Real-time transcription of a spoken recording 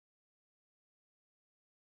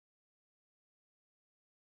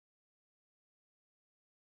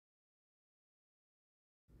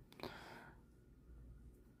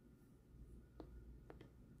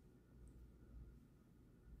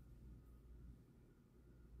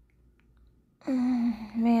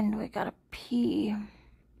Man, do I gotta pee.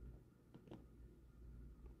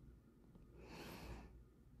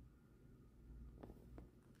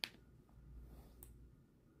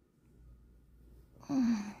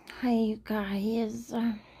 Hi, you guys.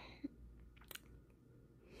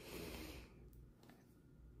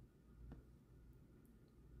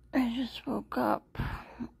 I just woke up.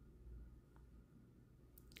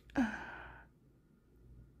 I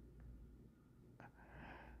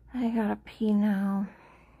gotta pee now.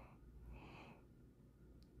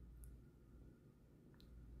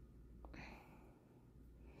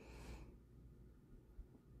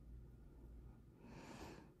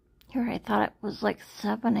 Here, I thought it was like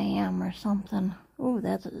 7 a.m. or something. Ooh,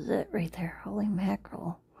 that's it right there. Holy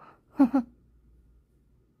mackerel.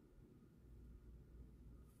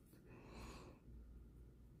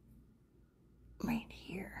 Right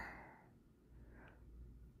here.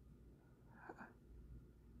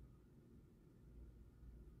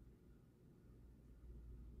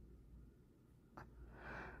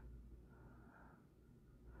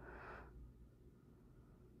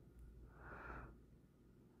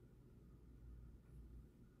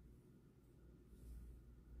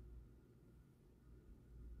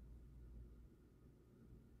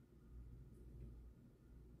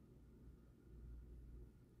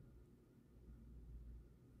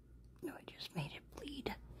 No, I just made it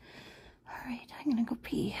bleed. Alright, I'm gonna go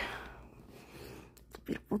pee. It's a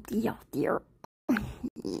beautiful day out there.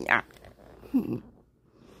 Yeah.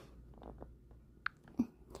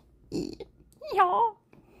 Yeah.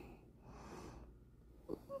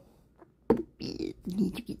 Boobies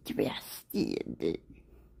need to get dressed. My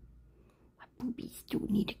boobies do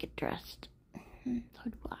need to get dressed. So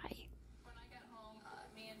do I. When I got home,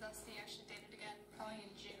 me and Dusty actually dated again, probably in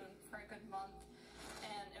June for a good month,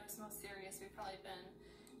 and it was the most serious we've probably been.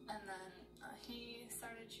 And then he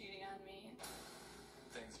started cheating on me.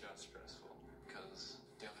 Things got stressful because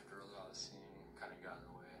the other girl that I was seeing kind of got in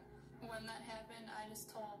the way. When that happened, I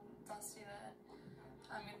just told Dusty that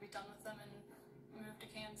I'm going to be done with him and move to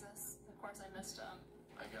Kansas. Of course, I missed him.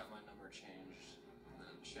 I got my number changed, and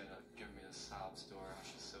then she ended up giving me this sob story how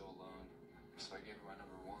she's so alone. So I gave her my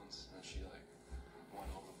number once, and then she like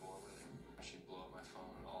went overboard with it. She'd blow up my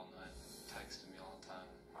phone all night, texting me all the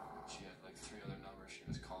time. She had like 3 other numbers she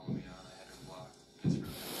was calling me on. I had her blocked. It's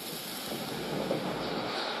really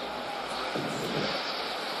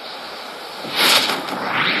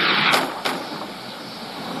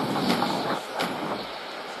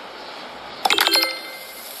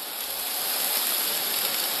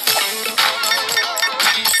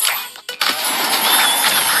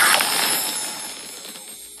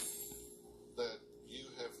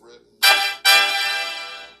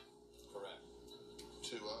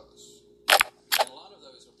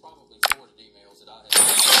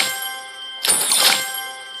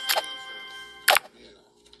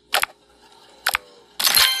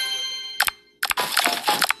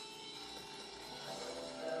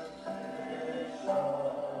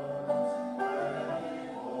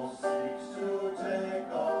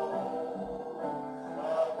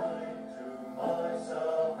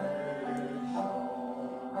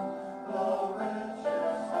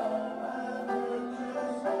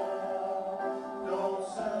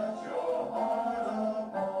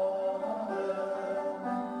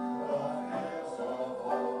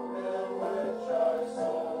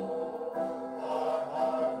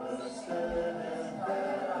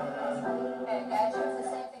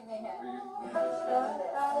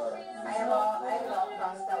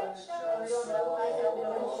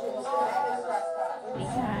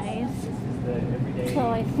Guys, so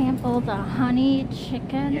I sampled the honey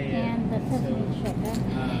chicken and the sesame chicken,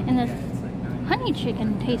 and the honey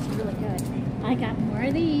chicken tastes really good. I got more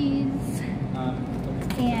of these,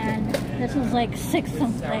 and this was like 6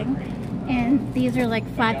 something, and these are like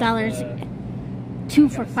 $5, 2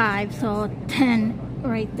 for $5, so 10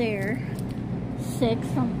 right there, 6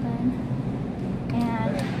 something.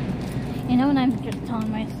 And you know what, I'm just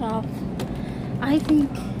telling myself, I think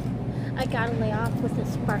I gotta lay off with the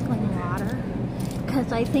sparkling water,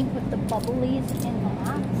 because I think with the bubblies in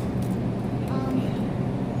that,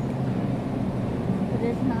 it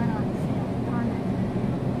is not on sale, darn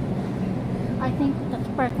it. I think with the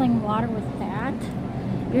sparkling water with that,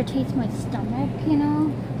 it irritates my stomach, you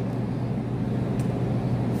know.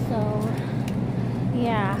 So,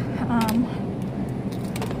 yeah,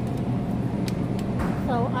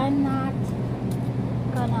 so I'm not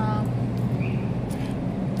gonna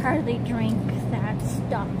hardly drink that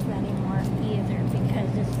stuff anymore either,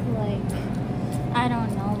 because it's like, I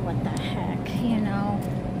don't know what the heck, you know.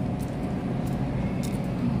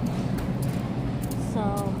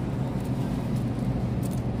 So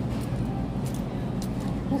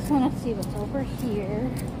just want to see what's over here.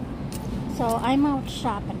 So I'm out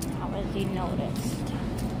shopping now, as you noticed.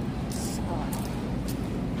 So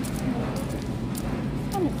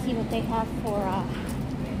I want to see what they have for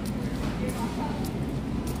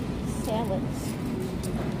salads.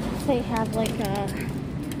 They have like a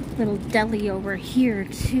little deli over here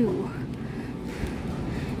too.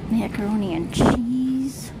 Macaroni and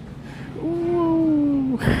cheese.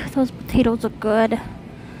 Ooh, those potatoes look good.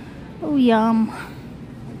 Oh, yum.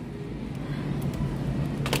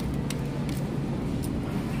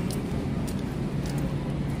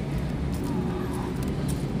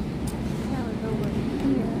 Salad over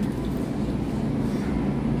here.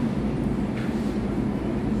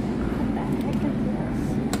 What the heck is this?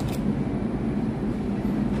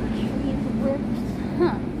 Cheese whips.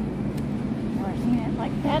 Huh. Never seen it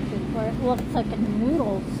like that before. It looks like a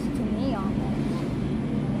noodles to me almost.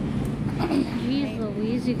 Jeez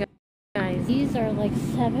Louise, you guys. These are like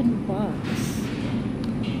 $7.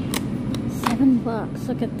 $7.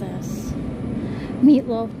 Look at this.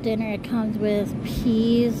 Meatloaf dinner. It comes with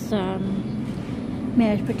peas,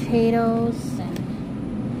 mashed potatoes,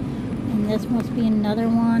 and this must be another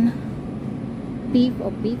one. Beef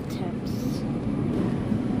tips.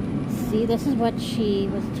 See, this is what she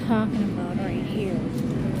was talking about right here.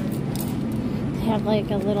 They have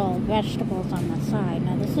like a little vegetables on the side.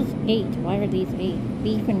 Now this is 8. Why are these 8?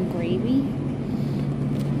 Beef and gravy.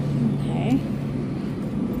 Okay.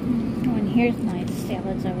 Oh, and here's my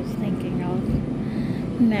salads I was thinking of.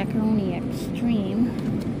 Macaroni Extreme.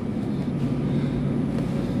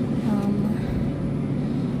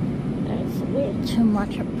 That's a little too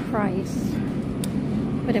much a price.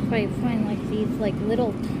 But if I find like these like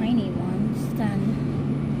little tiny ones, then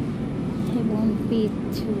it won't be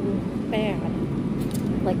too bad.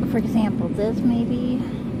 Like for example, this maybe.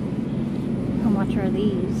 How much are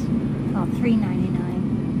these? Oh,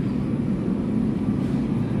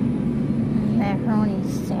 $3.99. Macaroni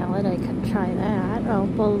salad, I could try that.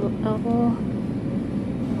 Elbow.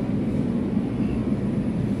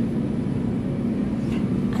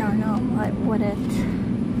 I don't know what would it.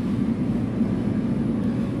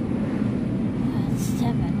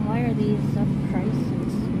 7. Why are these up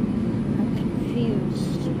prices? I'm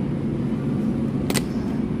confused.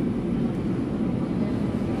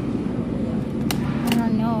 I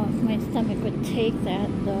don't know if my stomach would take that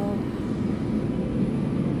though.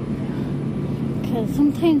 Because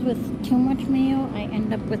sometimes with too much mayo, I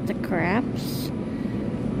end up with the craps.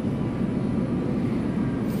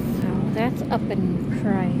 So that's up in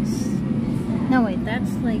price. No wait,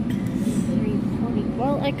 that's like $3.40.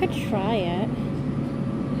 Well, I could try it.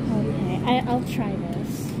 Okay, I'll try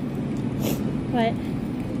this. But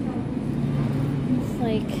it's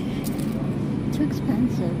like too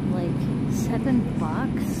expensive. Like $7.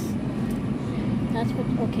 That's what.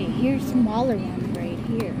 Okay, here's smaller one right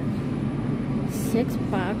here. $6,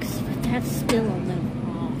 but that's still a little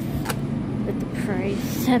off with the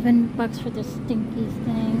price. $7 for the stinky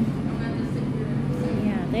thing.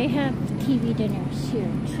 Yeah, they have TV dinners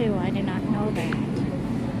here too. I did not know that.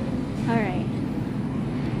 All right.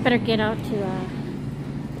 Better get out to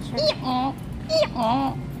check.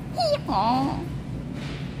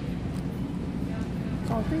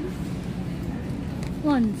 Salted?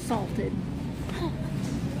 Unsalted.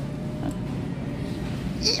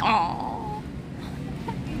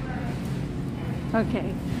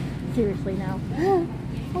 Okay, seriously now.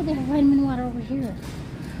 Oh, they have vitamin water over here.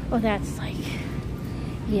 Oh, that's like,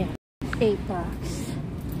 yeah, $8.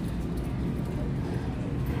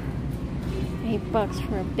 $8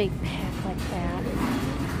 for a big pack like that.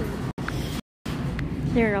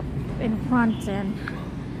 They're up in front, and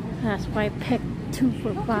that's why I picked 2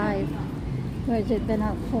 for $5. Whereas they've been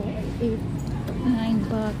up for $8,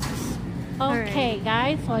 $9. Okay,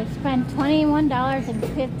 guys, so I spent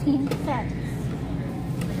 $21.15.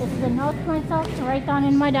 This is a note to myself to write down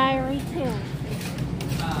in my diary too.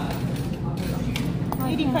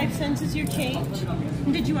 85 cents is your change.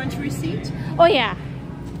 Did you want your receipt? Oh yeah.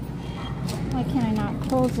 Why can't I not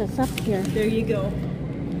close this up here? There you go.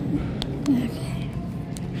 Okay.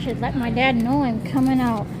 Should let my dad know I'm coming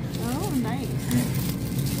out. Oh, nice.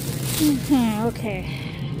 Okay.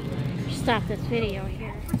 Stop this video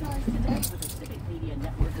here.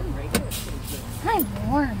 I'm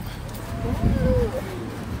warm.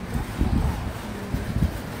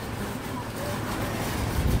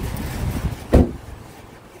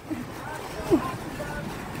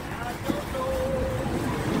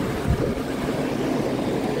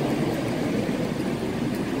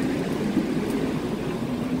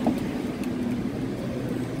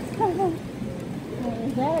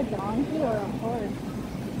 Is that a donkey or a horse?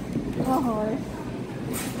 A horse.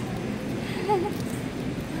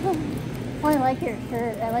 Oh, I like your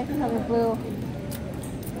shirt. I like the color blue.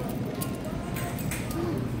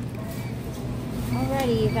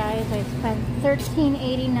 Alrighty, you guys, I spent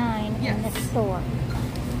 $13.89 in this store.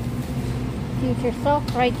 Future self,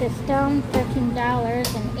 write this down,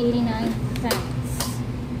 $13.89.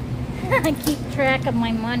 I keep track of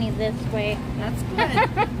my money this way. That's good.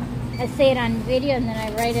 I say it on video and then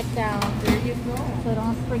I write it down. There you go. So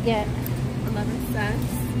don't forget. 11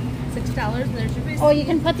 cents. $6. And there's your receipt. Oh, you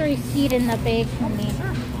can put the receipt in the bag for me.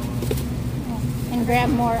 Sure. And grab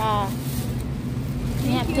more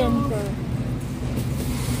napkins or...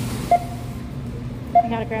 I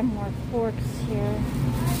gotta grab more forks here.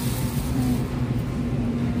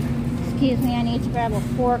 Excuse me, I need to grab a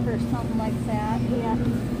fork or something like that. Yeah.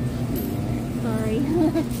 Sorry.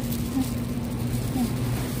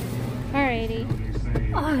 Alrighty.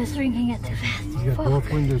 Oh, I was drinking it too fast. He's got both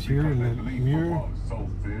windows here and then mirror.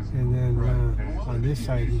 And then on this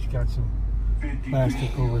side, he's got some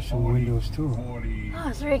plastic over some windows too. Oh, I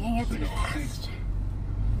was drinking it too fast.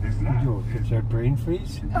 Yo, is that brain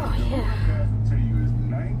freeze? Oh, yeah.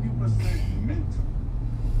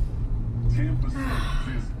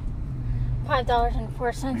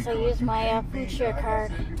 $5.04. I used my food share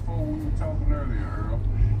card.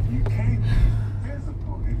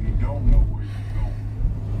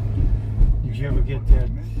 Did you ever get that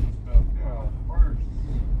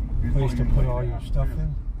place to put all your stuff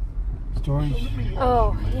in? Storage?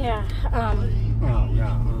 Oh, yeah. Oh,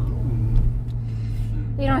 yeah.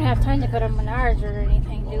 We don't have time to go to Menards or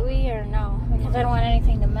anything, do we? Or no? Because I don't want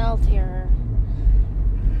anything to melt here.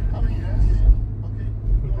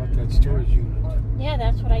 What about that storage unit? Yeah,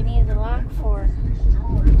 that's what I need the lock for.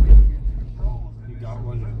 You got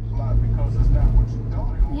one?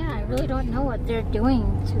 Yeah, I really don't know what they're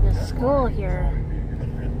doing to the school here.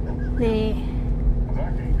 They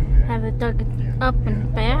have it dug up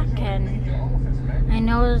and back, and I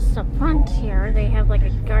noticed the front here, they have like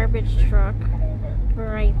a garbage truck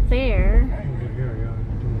right there. Over here, yeah.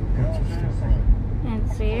 Doing a bunch of stuff. And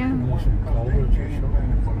see? There's some culverts or something.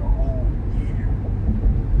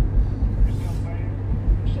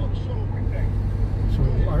 So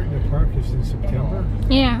Art in the Park is in September?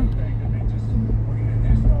 Yeah.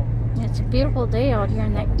 It's a beautiful day out here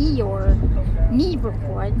in the Eeyore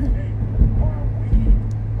neighborhood.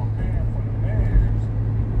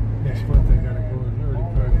 Next month I gotta go in early,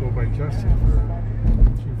 probably go by Justin for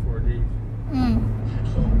 3-4 days.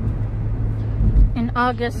 And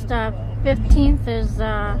August 15th is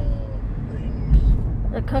the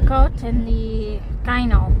cookout and the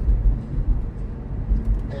gyno.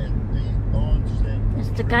 It's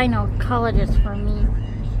the gynecologist for me.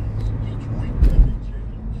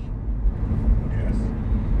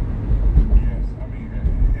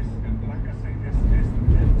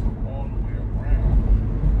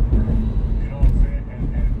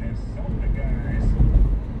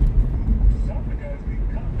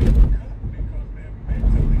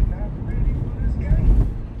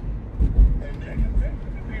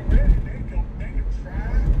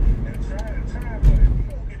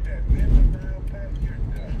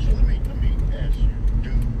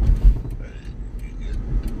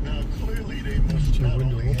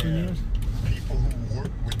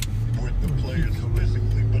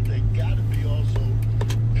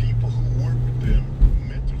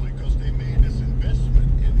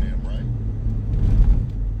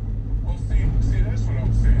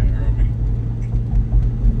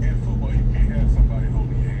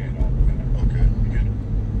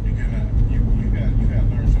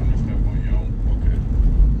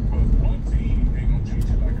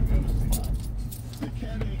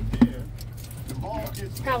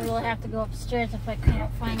 Probably will have to go upstairs if I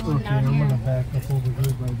can't find one Okay, down I'm here. gonna back up over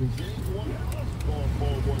here by this.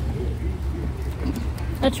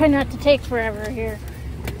 I try not to take forever here.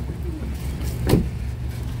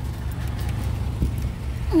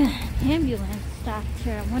 Ambulance stopped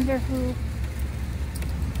here. I wonder who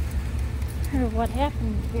or what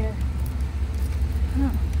happened here. Huh.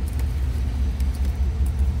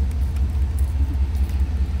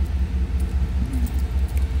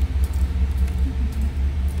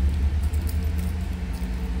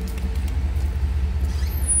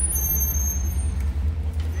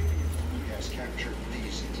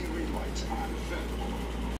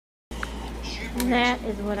 That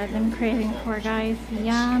is what I've been craving for, guys.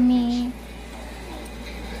 Yummy.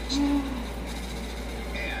 And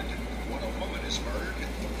when a woman is murdered,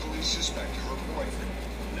 police suspect her boyfriend.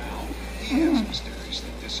 Now, he has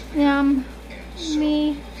mysteriously disappeared. Yum. And so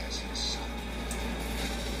Me. has his son.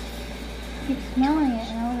 Keep smelling it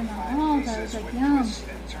and over my mouth. I was like, yum. Twists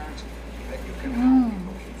and turns that you can Mmm.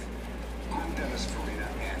 I'm Dennis Farina,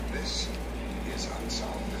 and this is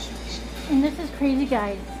Unsolved Mysteries. And this is crazy,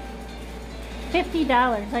 guys.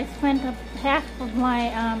 $50. I spent half of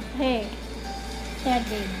my pay that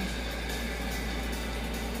day.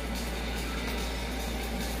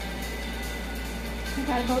 I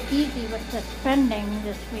gotta go easy with the spending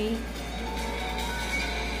this week.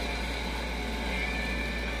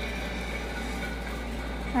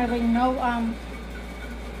 Hardly no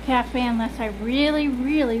cafe unless I really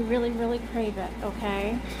crave it,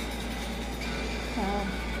 okay?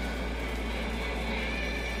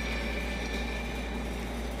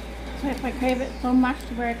 So if I crave it so much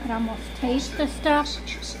to where I could almost taste the stuff,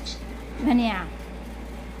 then yeah.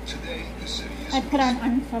 Today, the city is I put on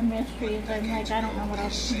Unsolved Mysteries. I'm like, I don't know what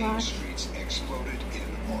else to watch. streets exploded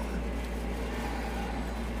in horror.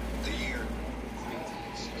 The year.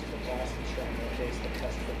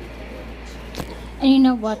 And you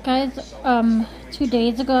know what, guys? 2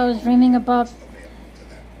 days ago I was dreaming about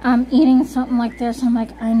eating something like this. I'm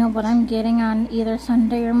like, I know what I'm getting on either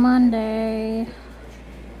Sunday or Monday.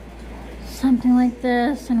 Something like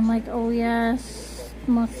this. And I'm like, oh yes,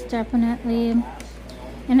 most definitely.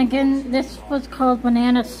 And again, this was called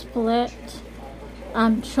Banana Split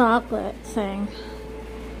chocolate thing.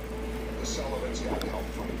 The Sullivans got help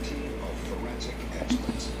from a team of forensic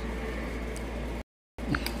experts.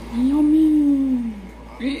 Yummy.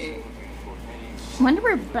 Wonder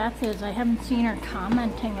where Beth is. I haven't seen her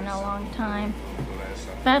commenting in a long time.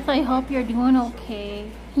 Beth, I hope you're doing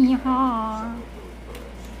okay. Yeah.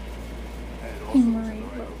 I'm Marie.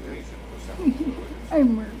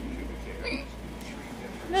 I'm Marie.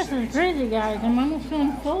 This is crazy, guys. I'm almost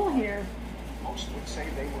feeling full here. Most would say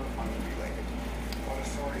they were unrelated, but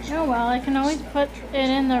authorities Oh well, I can always put it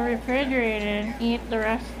in the refrigerator and eat the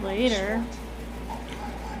rest later.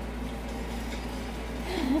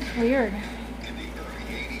 That's weird. in the early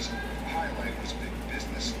 80s, highlight was big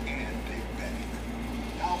business and big betting.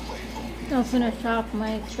 Now played only I'll finish off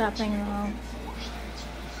my stuffing though.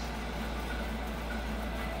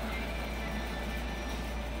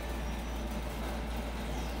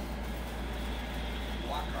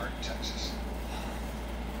 Lockhart, Texas.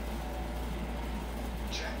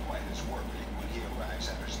 Jack White is working when he arrives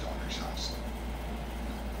at his daughter's house.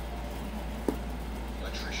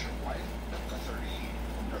 Latricia White, the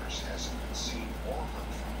 38-year-old nurse, hasn't been seen or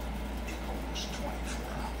heard from in almost 24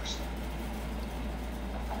 hours.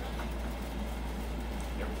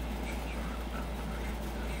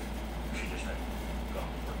 She just had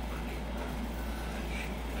gone work Monday, and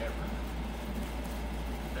she never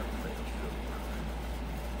fails to work.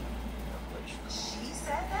 She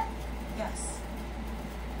said that? Yes.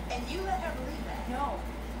 And you let her believe that? No.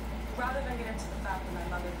 Rather than get into the fact that my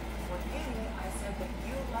mother forgave me, I said that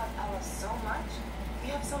you love Ella so much,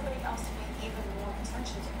 you have somebody else to pay even more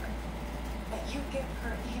attention to her. That you give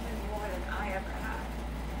her even more than I ever had.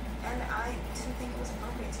 And I didn't think it was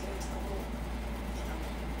appropriate to get into the whole, you know.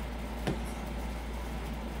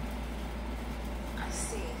 I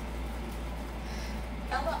see.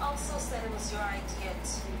 Ella also said it was your idea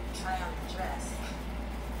to try on the dress.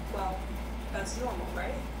 Well, that's normal,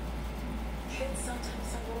 right? Kids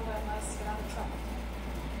sometimes have little red lights to get out of trouble.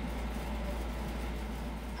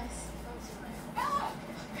 I suppose you're right. Ella!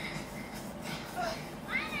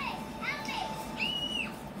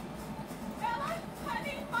 Ella,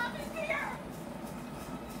 honey, Mom is here!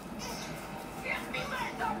 Give me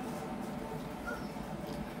Linda!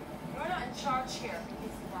 You're not in charge here.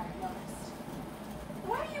 Isn't that a notice?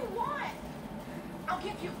 What do you want? I'll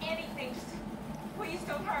give you anything. Just please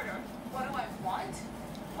don't hurt her. What do I want?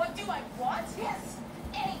 What do I want? Yes,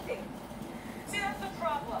 anything. See, that's the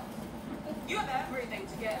problem. You have everything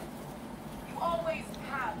to give. You always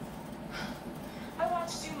have. I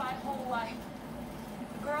watched you my whole life.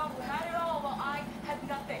 The girl who had it all while I had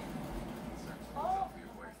nothing. Oh. For your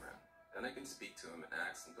boyfriend. Then I can speak to him and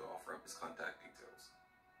ask him to offer up his contact details.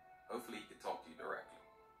 Hopefully he can talk to you directly.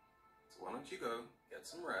 So why don't you go, get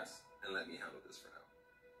some rest, and let me handle this for now.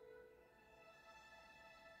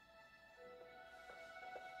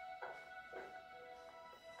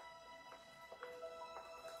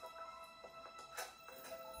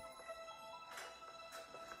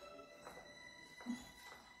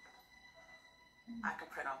 I can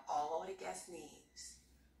print out all the guest names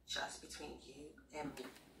just between you and me.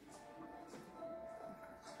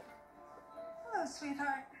 Hello,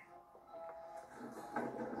 sweetheart.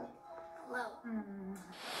 Hello.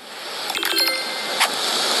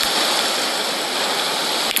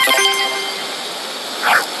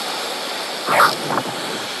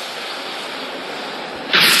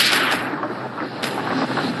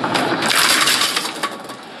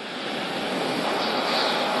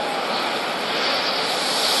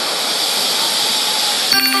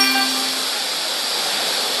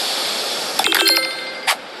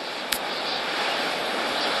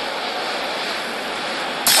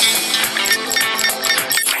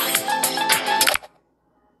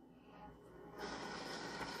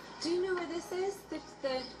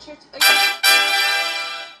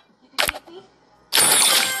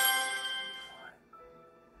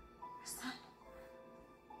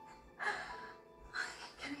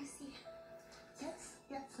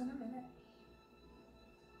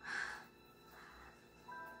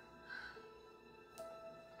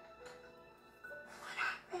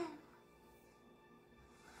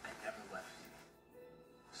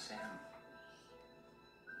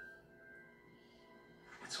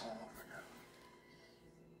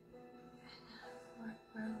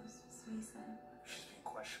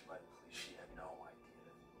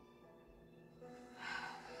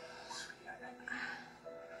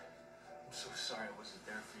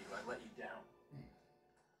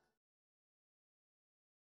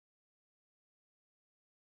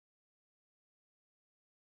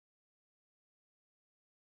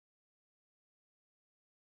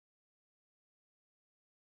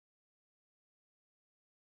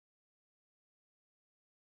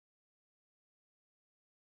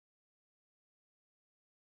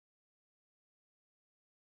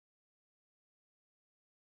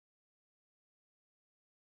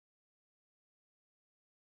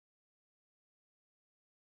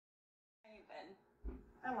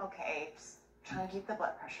 I'm okay. Just trying to keep the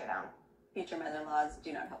blood pressure down. Future mother-in-laws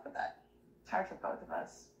do not help with that. It's hard for both of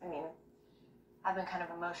us. I mean, I've been kind of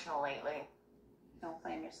emotional lately. Don't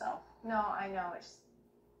blame yourself. No, I know.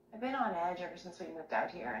 I've been on edge ever since we moved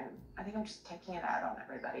out here, and I think I'm just taking it out on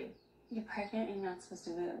everybody. You're pregnant and you're not supposed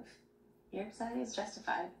to move. Your anxiety is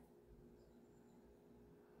justified.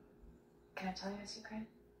 Can I tell you a secret?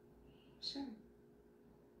 Sure.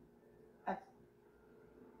 I've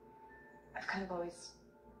kind of always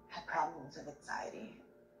had problems with anxiety.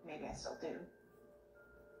 Maybe I still do.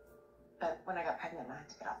 But when I got pregnant, I had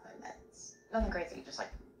to get off my meds. Nothing crazy, just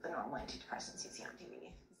like the normal antidepressants you see on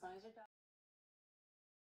TV. As long as you're done.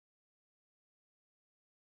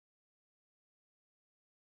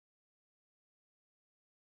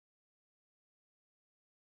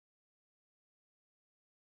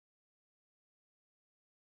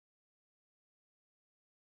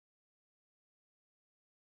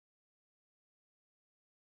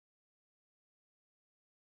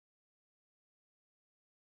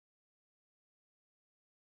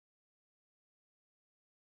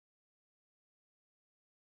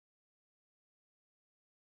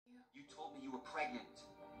 You told me you were pregnant.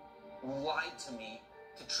 Lied to me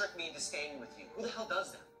to trick me into staying with you. Who the hell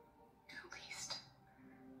does that? At least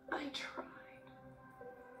I tried.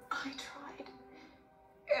 I tried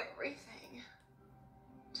everything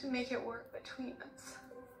to make it work between us.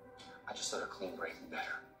 I just thought a clean break would be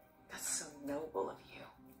better. That's so noble of you.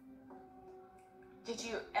 Did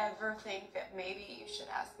you ever think that maybe you should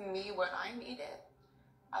ask me what I needed?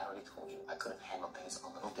 I already told you I could have handled things a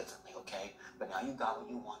little differently, okay? But now you got what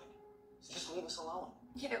you wanted. So just leave us alone.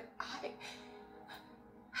 You know, I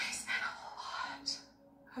spent a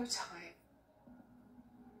lot of time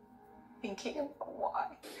thinking about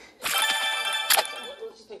why. What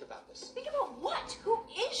did you think about this? Think about what? Who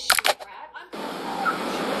is she, Brad?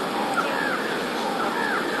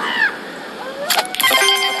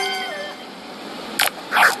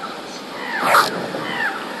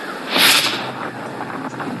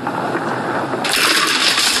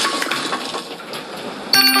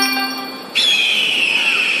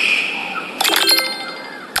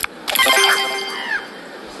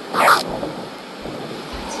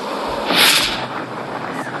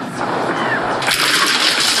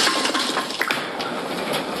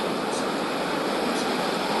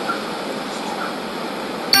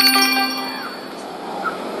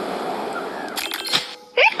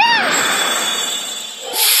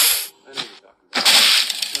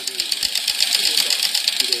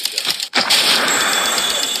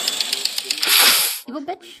 You go,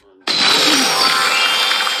 bitch.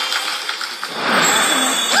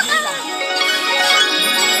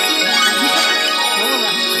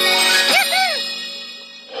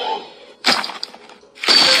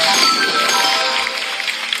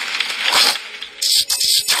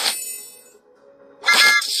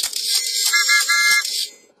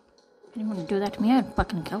 If anyone would do that to me, I'd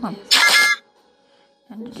fucking kill him.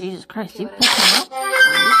 And Jesus Christ, you picked him up?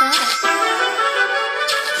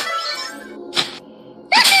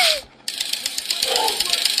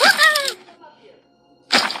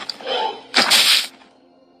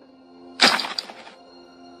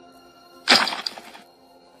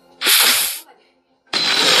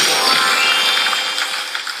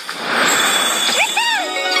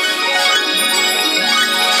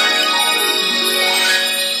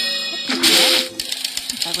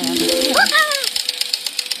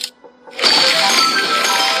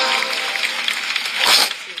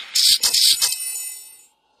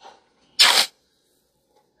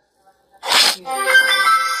 You got it.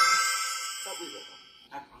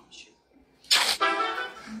 I promise you.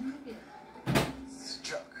 It's a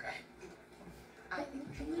joke, right? I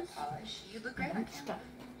think from the polish, you look great on camera.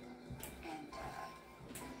 And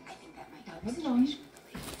I think that might help the situation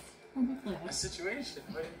with the ladies. A situation?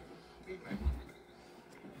 What do you mean?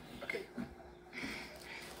 Okay.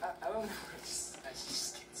 I don't know. I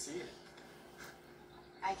just can't see it.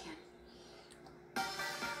 I can.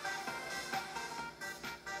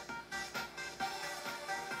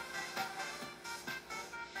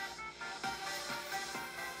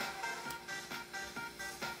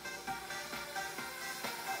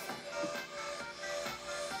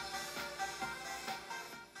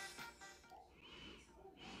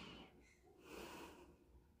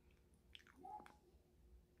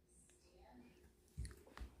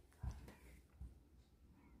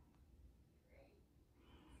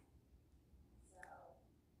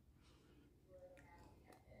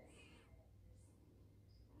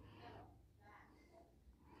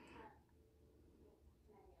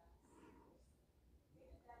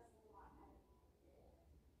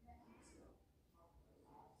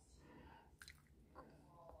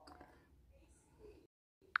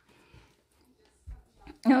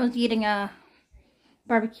 I was eating a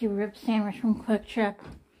barbecue rib sandwich from Quick Trip.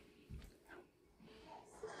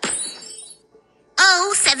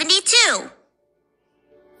 O72.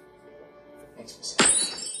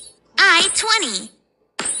 I20.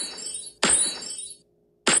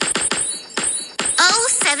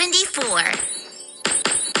 O74.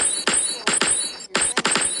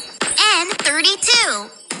 N32.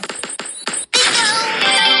 Bingo!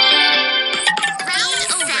 Round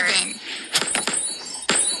 7.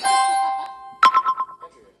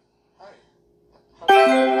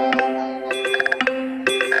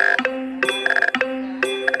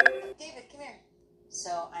 David, come here.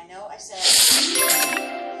 So I know I said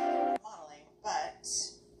modeling, but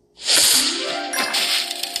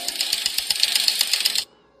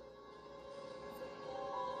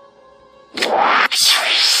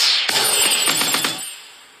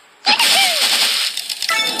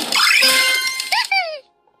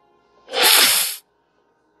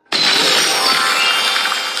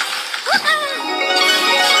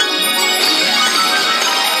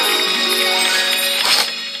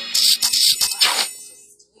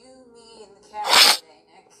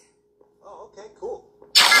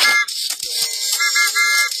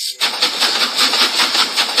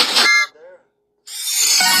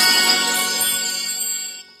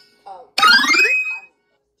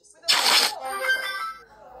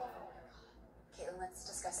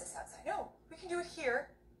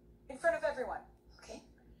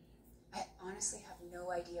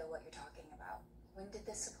what you're talking about. When did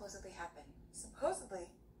this supposedly happen? Supposedly?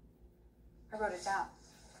 I wrote it down.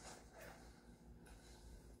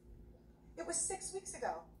 It was 6 weeks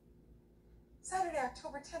ago. Saturday,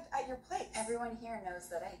 October 10th at your place. Everyone here knows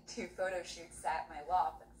that I do photo shoots at my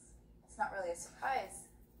loft. It's not really a surprise.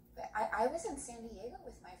 But I was in San Diego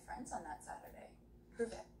with my friends on that Saturday.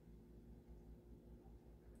 Prove it.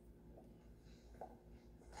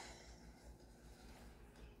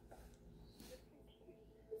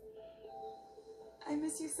 I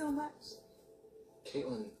miss you so much.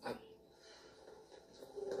 Caitlin,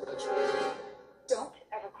 Don't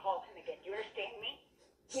ever call him again. You understand me?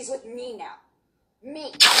 He's with me now.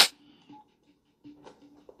 Me.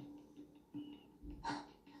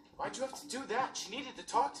 Why'd you have to do that? She needed to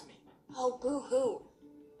talk to me. Oh, boo-hoo.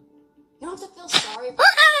 You don't have to feel sorry for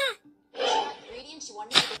her. She's not greedy and she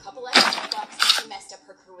wanted to make a couple extra bucks and she messed up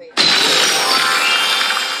her career.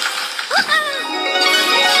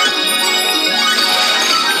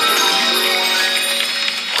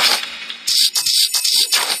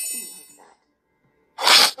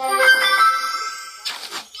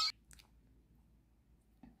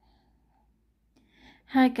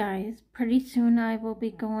 Hi guys, pretty soon I will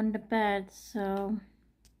be going to bed, so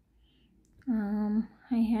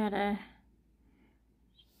I had to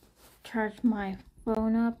charge my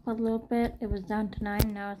phone up a little bit. It was down to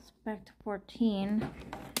 9, now it's back to 14.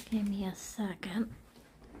 Give me a second.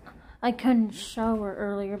 I couldn't shower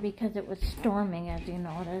earlier because it was storming, as you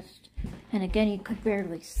noticed. And again, you could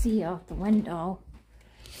barely see out the window.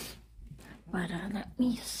 But let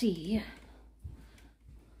me see.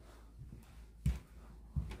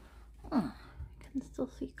 Oh, I can still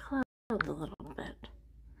see clouds a little bit.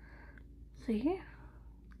 See?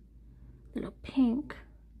 Little pink.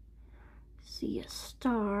 See a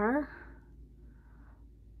star.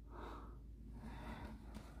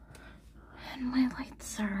 And my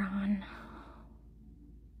lights are on.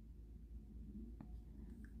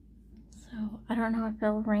 So, I don't know if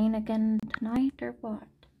it'll rain again tonight or what.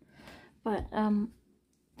 But,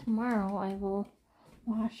 tomorrow I will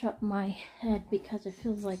wash up my head because it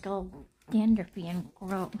feels like all dandruffy and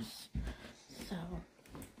gross. So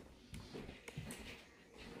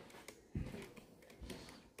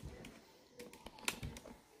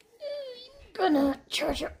I'm gonna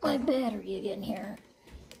charge up my battery again here.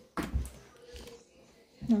 I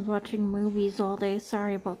was watching movies all day.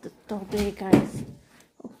 Sorry about this all day, guys.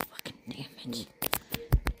 Oh, fucking damn it.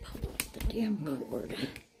 Pull up the damn cord.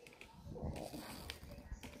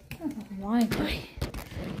 I don't know why my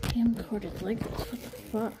damn cord is like this. What the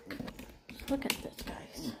fuck? Just look at this,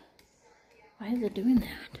 guys. Why is it doing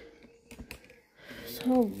that?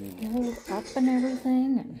 So rolled up and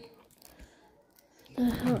everything, and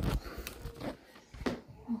the hell?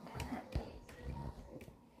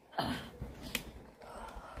 And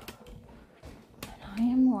I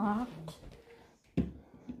am locked.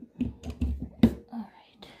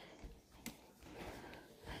 Alright.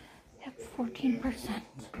 Yep, 14%.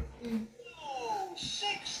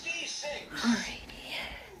 66. Alrighty.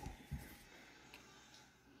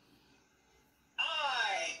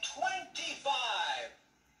 I-25.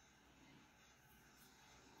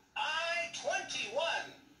 I-21.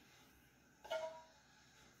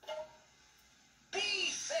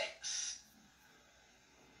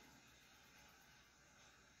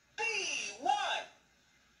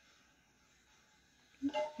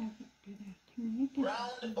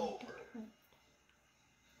 Round over.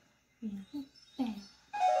 It's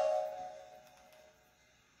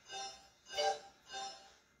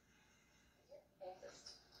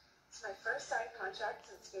my first signed contract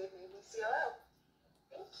since Gabe made me COO.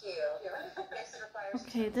 Thank you.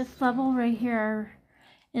 Okay, this level right here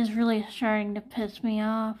is really starting to piss me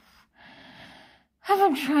off. I've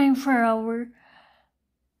been trying for over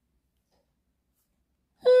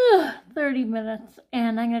 30 minutes,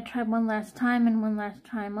 and I'm gonna try one last time and one last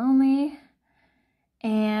time only.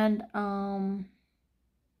 And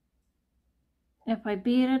if I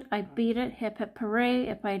beat it, I beat it. Hip hip hooray.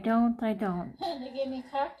 If I don't, I don't. They gave me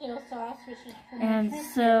cocktail sauce, which is And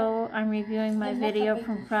so I'm reviewing my video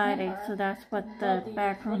from Friday, so that's what the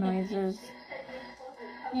background noise is.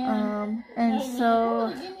 And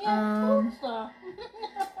so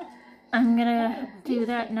I'm gonna do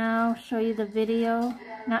that now, show you the video,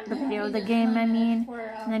 not the video, the game I mean,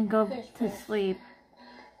 and then go to sleep.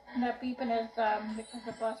 And that beeping is because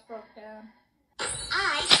the bus broke down.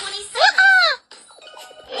 I-27.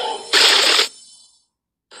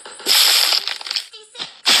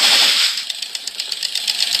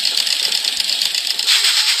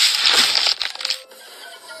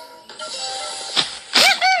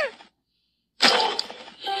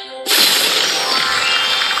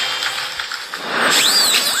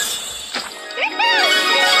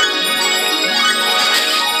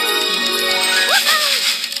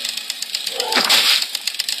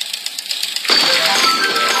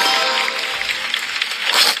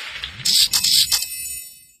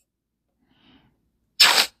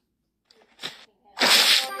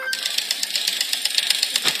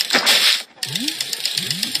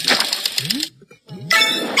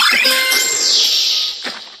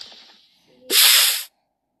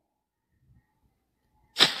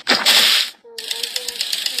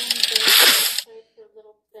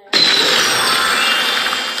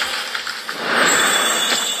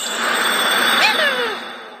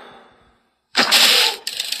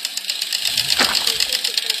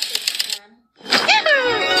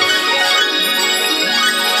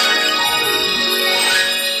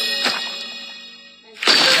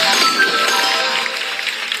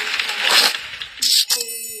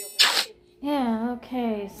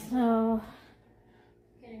 Okay, so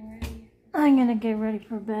I'm gonna get ready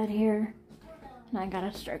for bed here. And I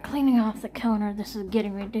gotta start cleaning off the counter. This is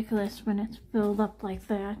getting ridiculous when it's filled up like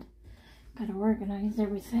that. Gotta organize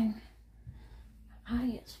everything. My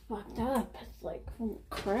eye is fucked up. It's like full of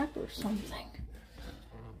crap or something.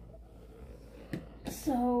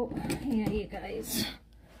 So, yeah, you guys.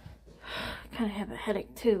 I kinda have a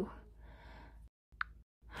headache too.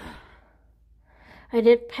 I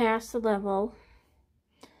did pass the level,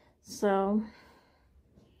 so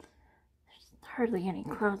there's hardly any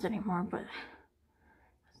clouds anymore, but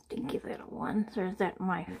stinky little ones. There's that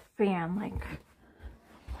my fan, like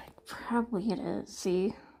probably it is,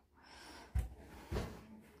 see?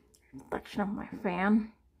 Reflection of my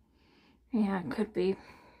fan. Yeah, it could be.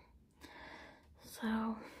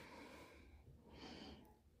 So,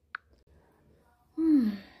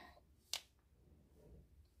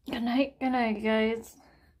 Good night, guys.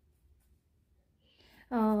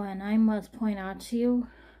 Oh, and I must point out to you,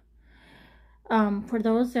 for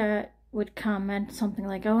those that would comment something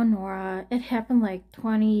like, oh, Nora, it happened like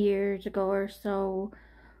 20 years ago or so,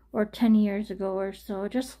 or 10 years ago or so,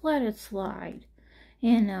 just let it slide,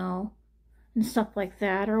 you know, and stuff like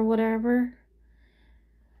that, or whatever.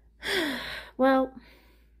 Well,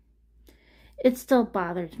 it still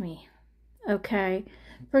bothers me, okay?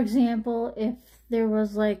 For example, if there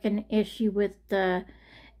was like an issue with the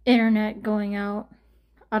internet going out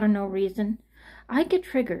of no reason, I get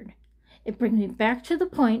triggered. It brings me back to the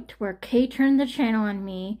point where Kay turned the channel on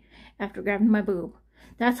me after grabbing my boob.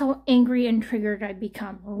 That's how angry and triggered I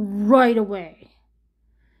become right away.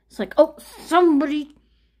 It's like, oh, somebody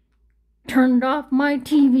turned off my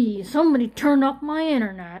TV. Somebody turned off my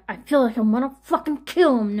internet. I feel like I'm gonna fucking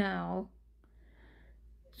kill him now.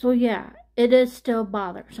 So yeah, it is still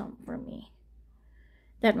bothersome for me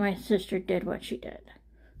that my sister did what she did.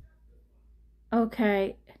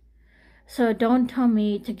 Okay, so don't tell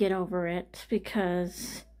me to get over it,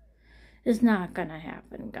 because it's not gonna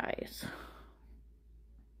happen, guys.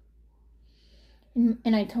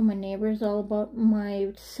 And I told my neighbors all about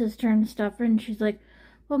my sister and stuff, and she's like,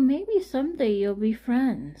 well, maybe someday you'll be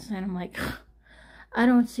friends. And I'm like, I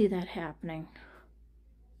don't see that happening.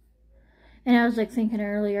 And I was like thinking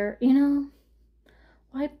earlier, you know,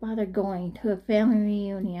 why bother going to a family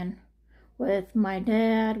reunion with my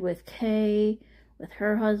dad, with Kay, with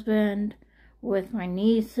her husband, with my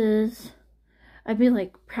nieces? I'd be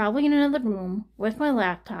like probably in another room with my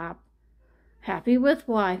laptop, happy with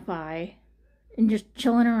Wi-Fi, and just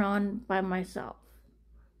chilling around by myself.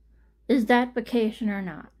 Is that vacation or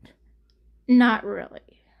not? Not really.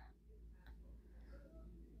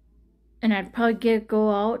 And I'd probably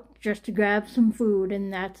go out just to grab some food,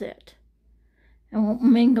 and that's it. I won't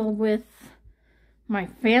mingle with my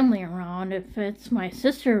family around if it's my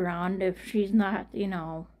sister around. If she's not, you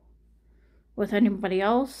know, with anybody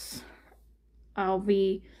else, I'll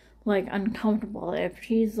be like uncomfortable. If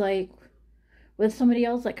she's like with somebody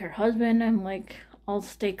else, like her husband, I'm like, I'll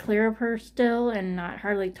stay clear of her still and not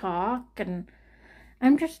hardly talk, and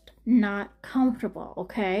I'm just not comfortable,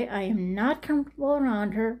 okay? I am not comfortable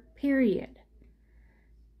around her, period.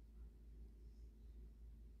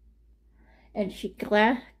 And she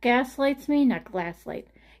gaslights me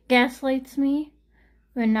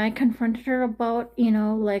when I confronted her about, you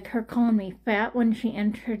know, like her calling me fat when she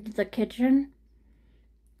entered the kitchen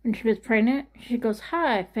when she was pregnant. She goes,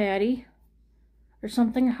 "Hi, fatty," or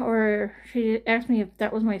something, or she asked me if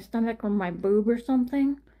that was my stomach or my boob or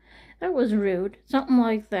something. That was rude. Something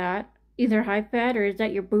like that. Either hi, fat, or is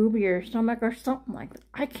that your boob or your stomach or something like that.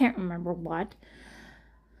 I can't remember what.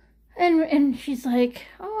 And she's like,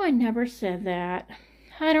 "Oh, I never said that.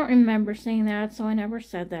 I don't remember saying that, so I never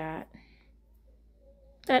said that.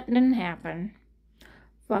 That didn't happen."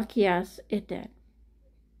 Fuck yes, it did.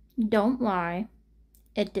 Don't lie.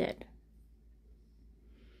 It did.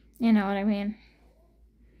 You know what I mean?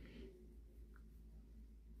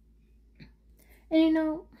 And you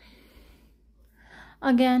know,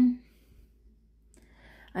 again,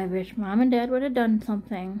 I wish Mom and Dad would have done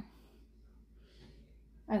something.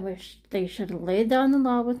 I wish they should have laid down the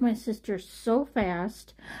law with my sister so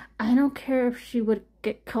fast. I don't care if she would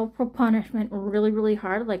get corporal punishment really, really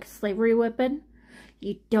hard, like slavery whipping.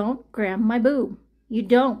 You don't grab my boob. You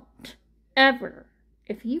don't. Ever.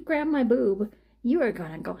 If you grab my boob, you are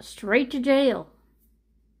going to go straight to jail.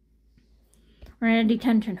 Or in a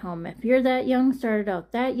detention home. If you're that young, started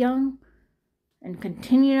out that young, and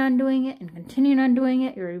continued on doing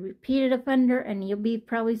it, you're a repeated offender, and you'll be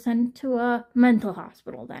probably sent to a mental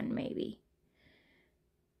hospital then, maybe.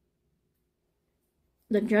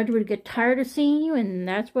 The judge would get tired of seeing you, and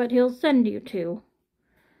that's what he'll send you to.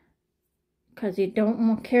 Because you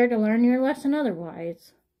don't care to learn your lesson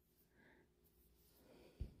otherwise.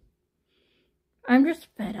 I'm just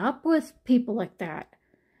fed up with people like that.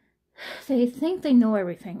 They think they know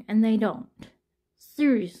everything, and they don't.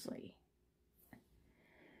 Seriously.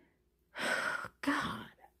 God.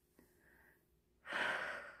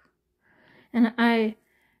 And I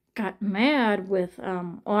got mad with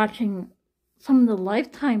watching some of the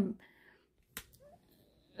Lifetime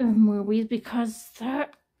movies because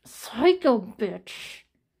that psycho bitch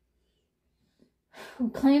who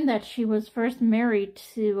claimed that she was first married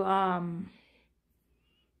to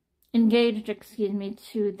engaged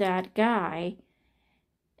to that guy,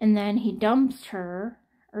 and then he dumps her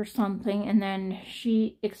or something, and then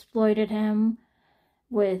she exploited him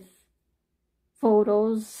with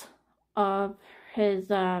photos of his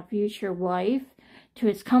future wife to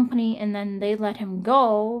his company, and then they let him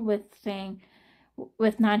go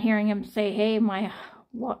with not hearing him say, "Hey, my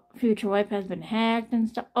future wife has been hacked," and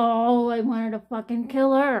stuff. Oh, I wanted to fucking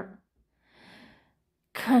kill her.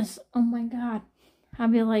 'Cause, oh my God,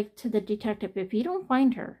 I'd be like to the detective, if you don't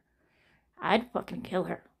find her, I'd fucking kill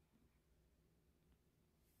her.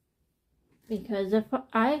 Because if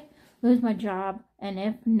I lose my job, and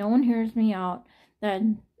if no one hears me out,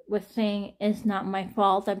 then with saying it's not my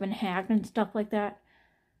fault, I've been hacked and stuff like that,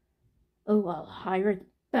 oh, I'll hire the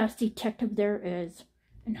best detective there is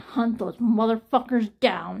and hunt those motherfuckers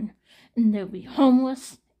down, and they'll be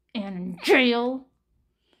homeless and in jail.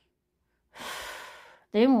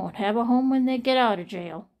 They won't have a home when they get out of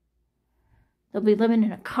jail. They'll be living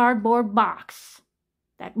in a cardboard box.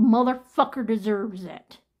 That motherfucker deserves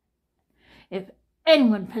it. If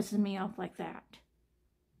anyone pisses me off like that,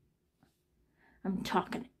 I'm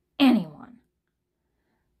talking anyone.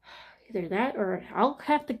 Either that or I'll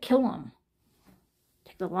have to kill him.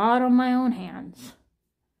 Take the law out of my own hands.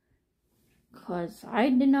 Because I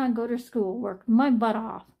did not go to school, worked my butt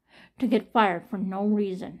off to get fired for no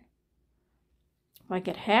reason. If I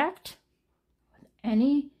get hacked with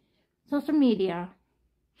any social media,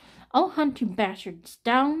 I'll hunt you bastards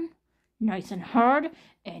down nice and hard,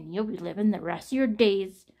 and you'll be living the rest of your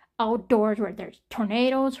days outdoors where there's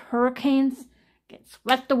tornadoes, hurricanes. Get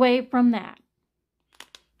swept away from that.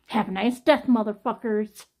 Have a nice death,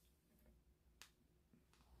 motherfuckers.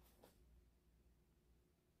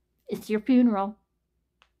 It's your funeral.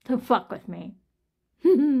 So fuck with me.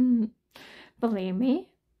 Believe me,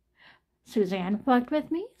 Suzanne fucked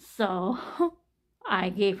with me, so I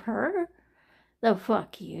gave her The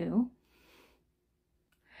fuck you.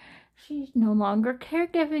 She's no longer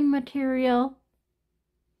caregiving material.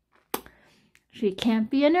 She can't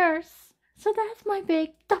be a nurse. So that's my big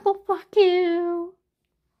double fuck you.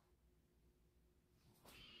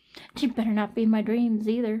 She better not be in my dreams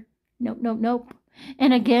either. Nope, nope, nope.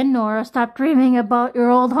 And again, Nora, stop dreaming about your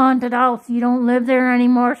old haunted house. You don't live there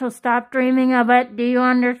anymore, so stop dreaming of it. Do you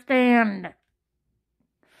understand?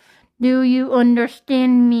 Do you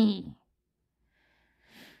understand me?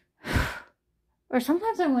 Or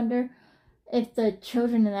sometimes I wonder if the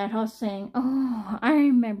children in that house saying, oh, I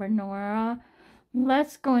remember Nora.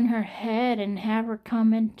 Let's go in her head and have her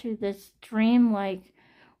come into this dreamlike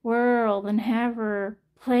world and have her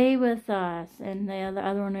play with us. And the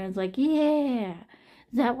other one is like, yeah.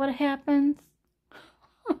 Is that what happens?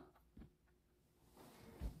 Oh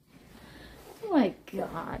my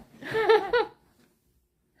God.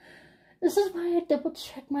 This is why I double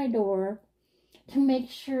check my door to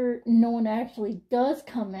make sure no one actually does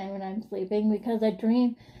come in when I'm sleeping, because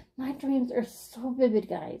my dreams are so vivid,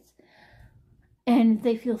 guys. And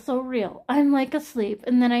they feel so real. I'm like asleep,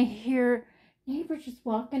 and then I hear neighbors just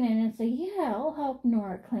walking in and say, yeah, I'll help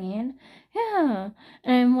Nora clean. Yeah.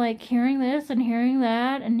 And I'm like hearing this and hearing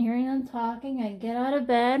that and hearing them talking. I get out of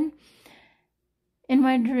bed in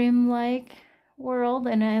my dream-like world,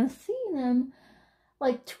 and I see them,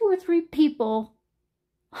 like 2 or 3 people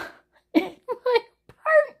in my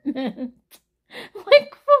apartment.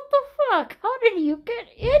 Like, what the fuck? How did you get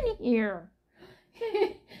in here?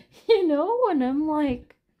 You know, and I'm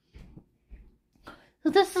like, so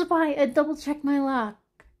this is why I double check my lock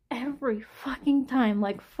every fucking time,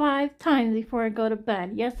 like 5 times before I go to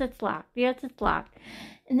bed. Yes, it's locked. Yes, it's locked.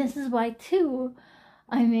 And this is why, too,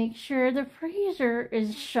 I make sure the freezer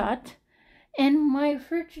is shut and my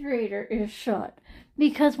refrigerator is shut.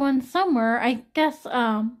 Because one summer, I guess,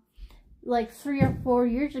 like 3 or 4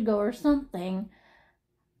 years ago or something,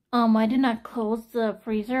 I did not close the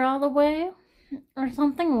freezer all the way or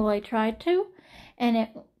something. Well, I tried to, and it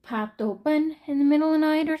popped open in the middle of the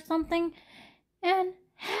night or something, and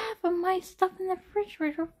half of my stuff in the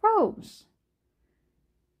refrigerator froze.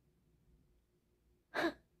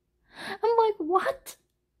 I'm like, what?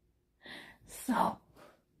 So,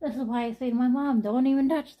 this is why I say to my mom, don't even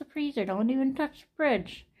touch the freezer, don't even touch the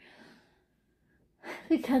fridge.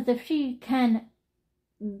 Because if she can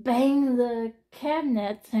bang the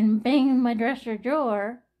cabinets and bang my dresser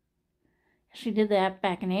drawer, she did that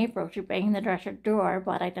back in April. She banged the dresser drawer,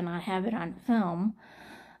 but I did not have it on film.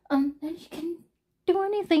 Then she can do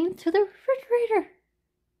anything to the refrigerator,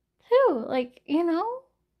 too. Like, you know?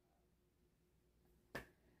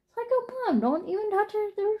 It's like, oh, Mom, don't even touch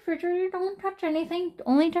the refrigerator. Don't touch anything.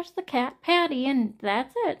 Only touch the cat patty, and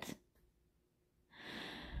that's it.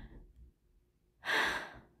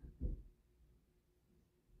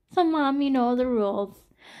 So, Mom, you know the rules.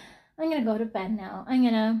 I'm gonna go to bed now. I'm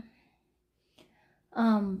gonna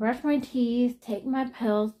brush my teeth, take my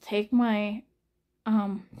pills, take my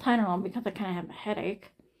Tylenol because I kind of have a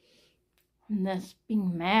headache. And this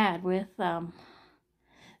being mad with the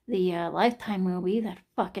Lifetime movie, that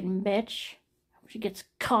fucking bitch. Hope she gets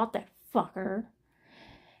caught, that fucker.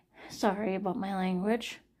 Sorry about my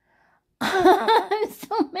language. I'm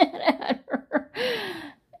so mad at her.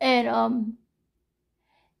 And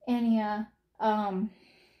yeah,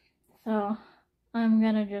 so I'm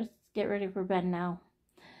gonna just get ready for bed now.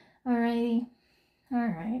 Alrighty.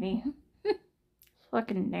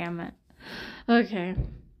 Fucking damn it. Okay.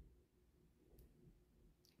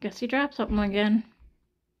 Guess he dropped something again.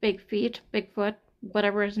 Big feet, Bigfoot,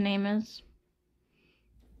 whatever his name is.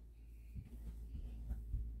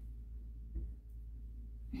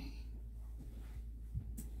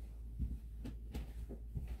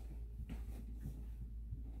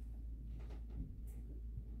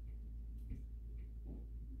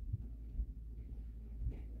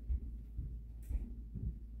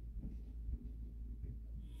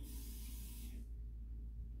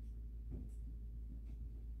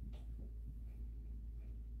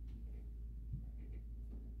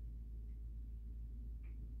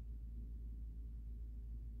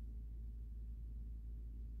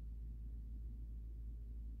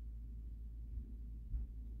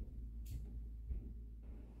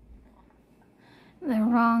 The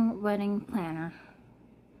Wrong Wedding Planner.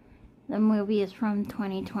 The movie is from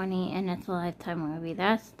 2020 and it's a Lifetime movie.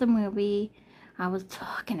 That's the movie I was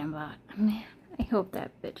talking about. Man, I hope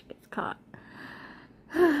that bitch gets caught.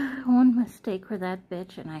 One mistake for that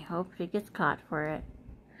bitch, and I hope she gets caught for it.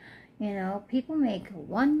 You know, people make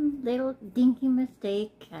one little dinky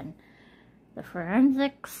mistake and the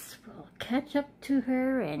forensics will catch up to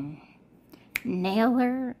her and nail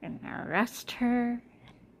her and arrest her.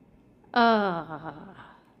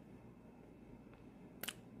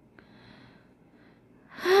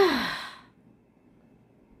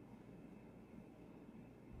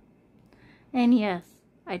 And yes,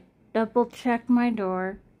 I double checked my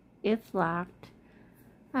door. It's locked.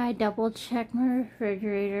 I double checked my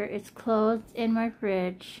refrigerator. It's closed, in my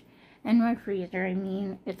fridge and my freezer. I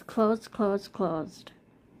mean, it's closed.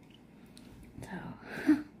 So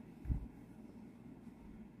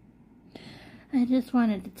I just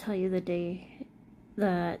wanted to tell you the day,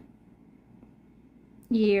 the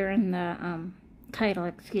year, and the title,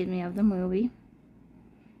 excuse me, of the movie.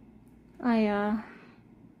 I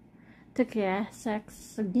took gas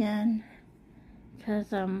X again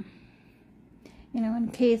because you know, in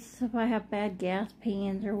case if I have bad gas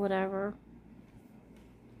pains or whatever.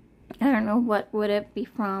 I don't know what would it be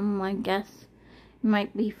from. I guess it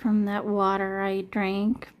might be from that water I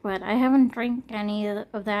drank, but I haven't drank any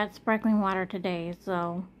of that sparkling water today,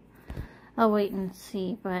 so I'll wait and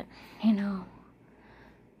see. But you know,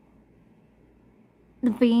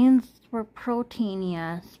 the beans were protein,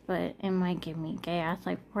 yes, but it might give me gas.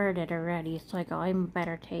 I've heard it already, so I go, I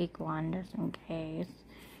better take one just in case.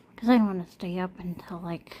 Because I don't want to stay up until,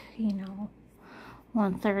 like, you know,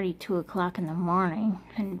 1:30, 2 o'clock in the morning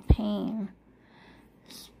in pain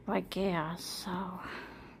by gas, so.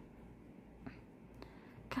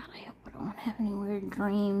 God, I hope I don't have any weird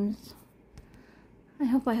dreams. I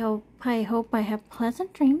hope I have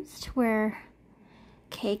pleasant dreams to where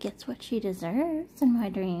Kay gets what she deserves in my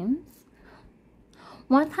dreams.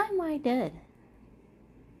 One time I did.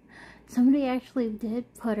 Somebody actually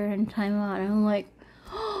did put her in timeout, and I'm like,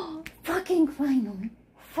 oh, fucking finally.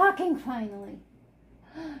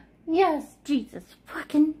 Yes, Jesus,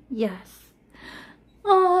 fucking yes.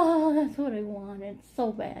 Oh, that's what I wanted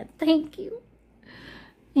so bad. Thank you.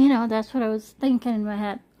 You know, that's what I was thinking in my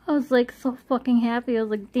head. I was like so fucking happy. I was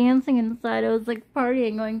like dancing inside. I was like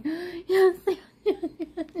partying, going, yes, yes.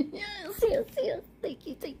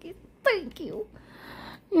 Thank you.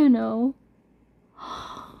 You know.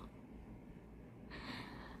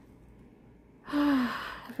 I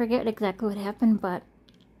forget exactly what happened, but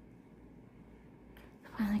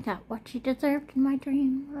I finally got what she deserved in my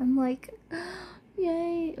dream. I'm like,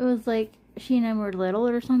 yay. It was like she and I were little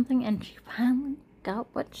or something, and she finally got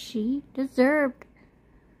what she deserved.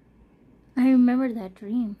 I remember that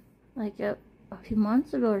dream, like a few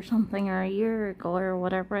months ago or something, or a year ago or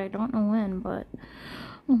whatever. I don't know when, but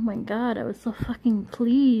oh my god, I was so fucking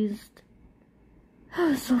pleased.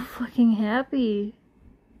 I was so fucking happy.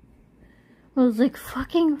 I was like,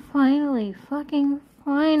 fucking finally.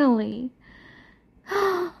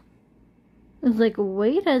 It was like a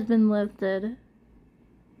weight has been lifted.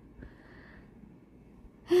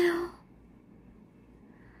 You know?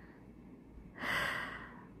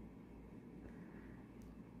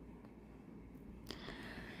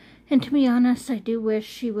 And to be honest, I do wish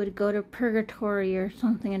she would go to purgatory or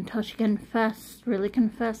something until she really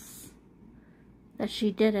confess that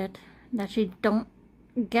she did it. That she don't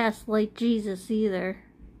gaslight Jesus either.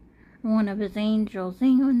 One of his angels.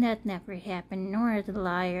 And that never happened, nor is a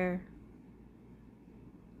liar.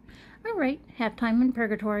 Alright, have time in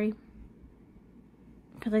purgatory.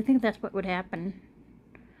 Because I think that's what would happen.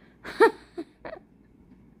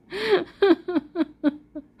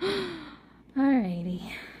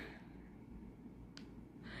 Alrighty.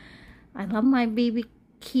 I love my baby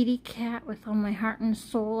kitty cat with all my heart and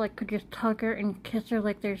soul. I could just hug her and kiss her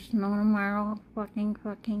like there's no tomorrow. Fucking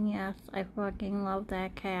yes. I fucking love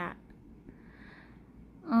that cat.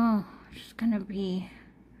 Oh, she's gonna be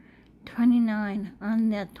 29 on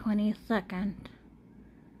the 22nd.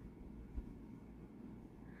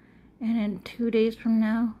 And in 2 days from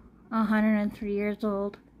now, 103 years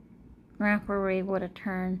old, Grandpa Ray would have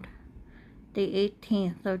turned the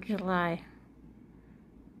 18th of July.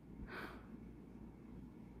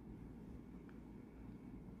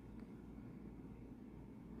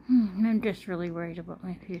 I'm just really worried about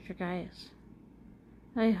my future, guys.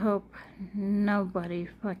 I hope nobody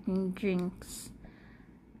fucking jinx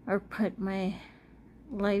or put my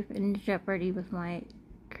life in jeopardy with my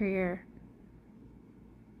career.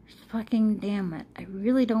 Just fucking damn it. I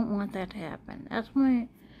really don't want that to happen. That's my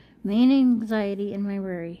main anxiety and my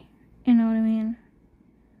worry. You know what I mean?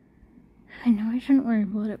 I know I shouldn't worry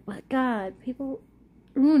about it, but God, people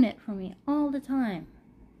ruin it for me all the time.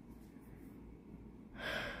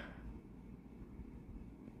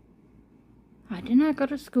 I did not go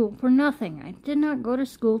to school for nothing. I did not go to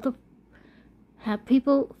school to have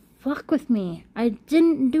people fuck with me. I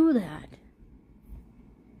didn't do that.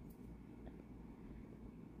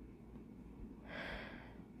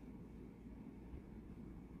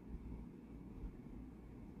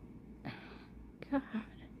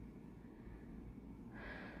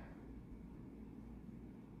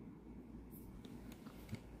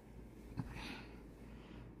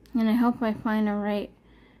 And I hope I find a right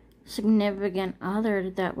significant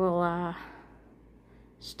other that will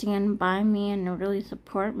stand by me and really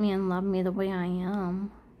support me and love me the way I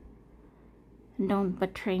am. And don't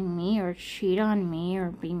betray me or cheat on me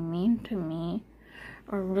or be mean to me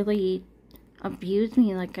or really abuse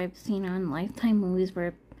me like I've seen on Lifetime movies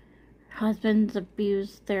where husbands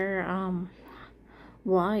abuse their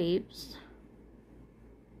wives.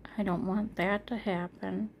 I don't want that to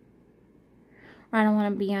happen. Or I don't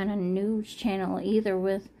want to be on a news channel either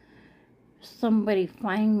with somebody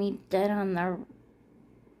finding me dead on the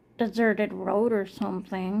deserted road or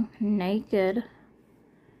something, naked,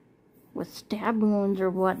 with stab wounds or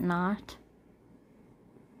whatnot,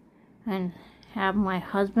 and have my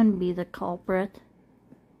husband be the culprit.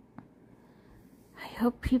 I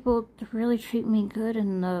hope people really treat me good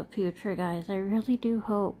in the future, guys. I really do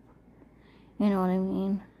hope. You know what I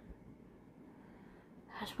mean?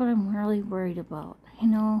 That's what I'm really worried about, you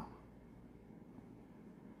know?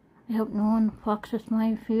 I hope no one fucks with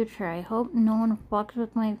my future. I hope no one fucks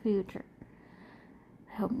with my future.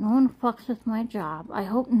 I hope no one fucks with my job. I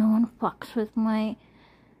hope no one fucks with my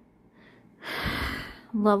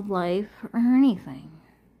love life or anything.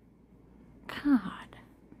 God.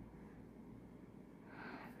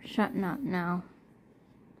 Shutting up now.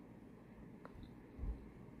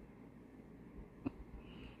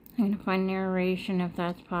 I'm gonna find narration if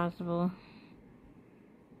that's possible.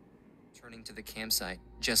 Turning to the campsite,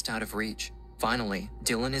 just out of reach. Finally,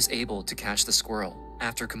 Dylan is able to catch the squirrel.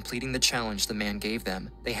 After completing the challenge the man gave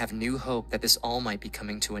them, they have new hope that this all might be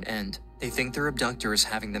coming to an end. They think their abductor is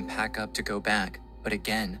having them pack up to go back, but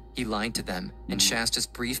again, he lied to them, and Shasta's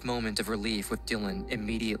brief moment of relief with Dylan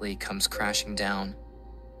immediately comes crashing down.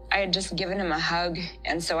 I had just given him a hug,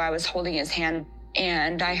 and so I was holding his hand,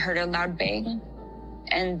 and I heard a loud bang.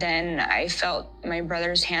 And then I felt my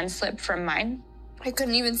brother's hand slip from mine. I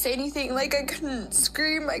couldn't even say anything, like I couldn't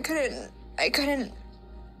scream, I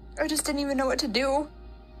just didn't even know what to do.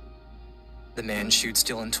 The man shoots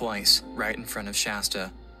Dylan twice, right in front of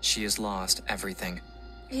Shasta. She has lost everything.